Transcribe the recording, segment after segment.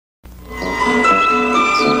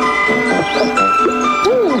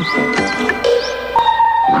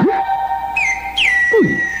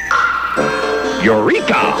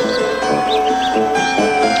Eureka!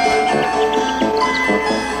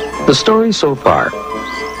 The story so far.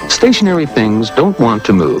 Stationary things don't want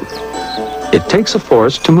to move. It takes a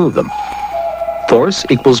force to move them. Force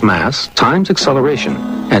equals mass times acceleration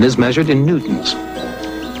and is measured in newtons.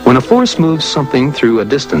 When a force moves something through a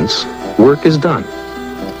distance, work is done.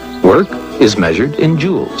 Work is measured in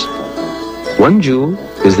joules. 1 joule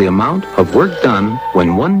is the amount of work done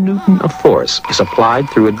when 1 newton of force is applied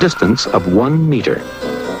through a distance of 1 meter.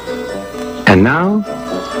 And now,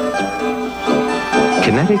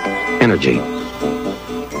 kinetic energy.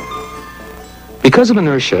 Because of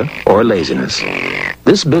inertia or laziness,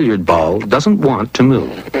 this billiard ball doesn't want to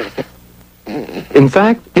move. In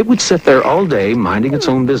fact, it would sit there all day minding its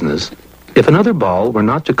own business if another ball were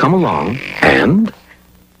not to come along and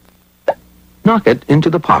knock it into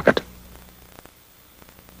the pocket.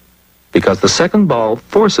 Because the second ball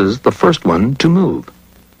forces the first one to move.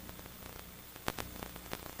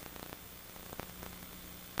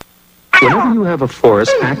 Whenever you have a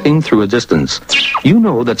force acting through a distance, you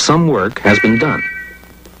know that some work has been done.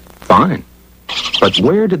 Fine. But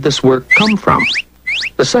where did this work come from?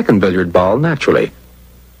 The second billiard ball, naturally.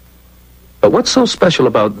 But what's so special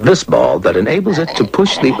about this ball that enables it to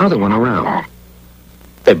push the other one around?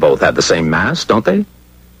 They both have the same mass, don't they?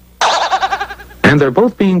 And they're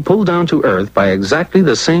both being pulled down to Earth by exactly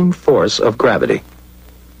the same force of gravity.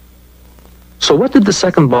 So what did the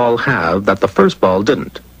second ball have that the first ball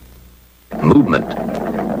didn't? Movement.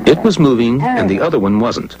 It was moving and the other one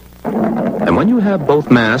wasn't. And when you have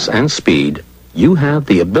both mass and speed, you have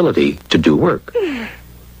the ability to do work.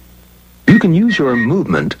 You can use your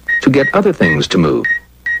movement to get other things to move.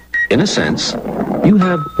 In a sense, you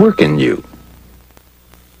have work in you.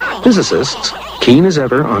 Physicists, keen as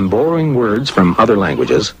ever on borrowing words from other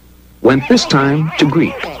languages, went this time to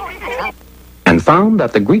Greek and found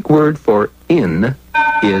that the Greek word for in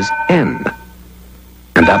is en,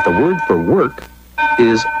 and that the word for work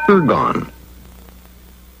is ergon.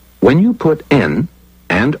 When you put en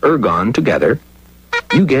and ergon together,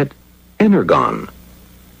 you get energon,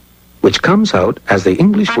 which comes out as the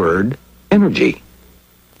English word energy.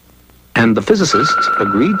 And the physicists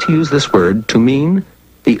agreed to use this word to mean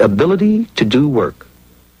the ability to do work.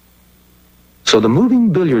 So the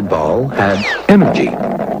moving billiard ball had energy.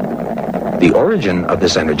 The origin of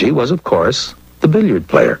this energy was, of course, the billiard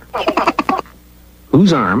player,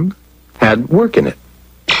 whose arm had work in it,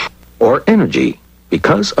 or energy,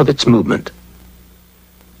 because of its movement.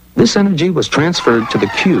 This energy was transferred to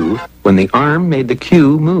the cue when the arm made the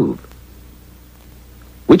cue move,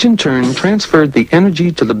 which in turn transferred the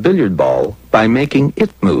energy to the billiard ball by making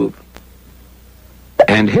it move,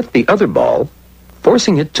 and hit the other ball,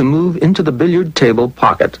 forcing it to move into the billiard table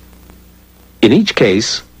pocket. In each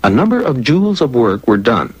case, a number of joules of work were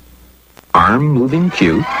done. Arm moving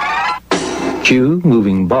cue, cue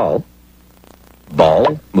moving ball,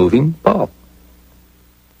 ball moving ball.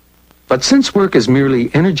 But since work is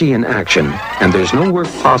merely energy in action, and there's no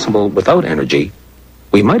work possible without energy,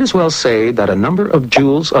 we might as well say that a number of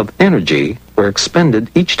joules of energy were expended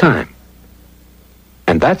each time.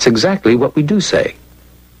 And that's exactly what we do say.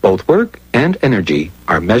 Both work and energy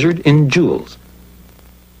are measured in joules.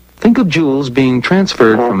 Think of joules being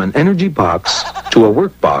transferred from an energy box to a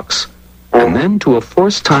work box, and then to a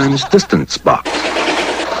force times distance box.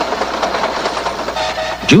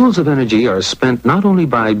 Joules of energy are spent not only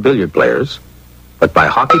by billiard players, but by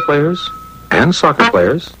hockey players and soccer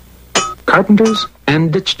players, carpenters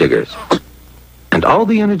and ditch diggers. And all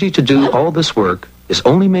the energy to do all this work is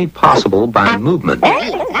only made possible by movement.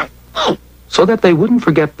 So that they wouldn't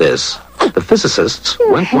forget this, the physicists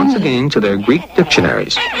went once again to their Greek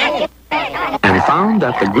dictionaries and found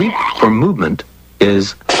that the Greek for movement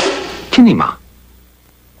is kinema,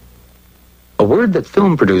 a word that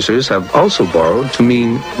film producers have also borrowed to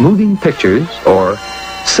mean moving pictures or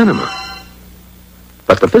cinema.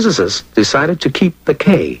 But the physicists decided to keep the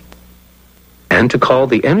K and to call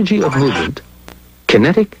the energy of movement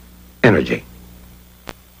kinetic energy.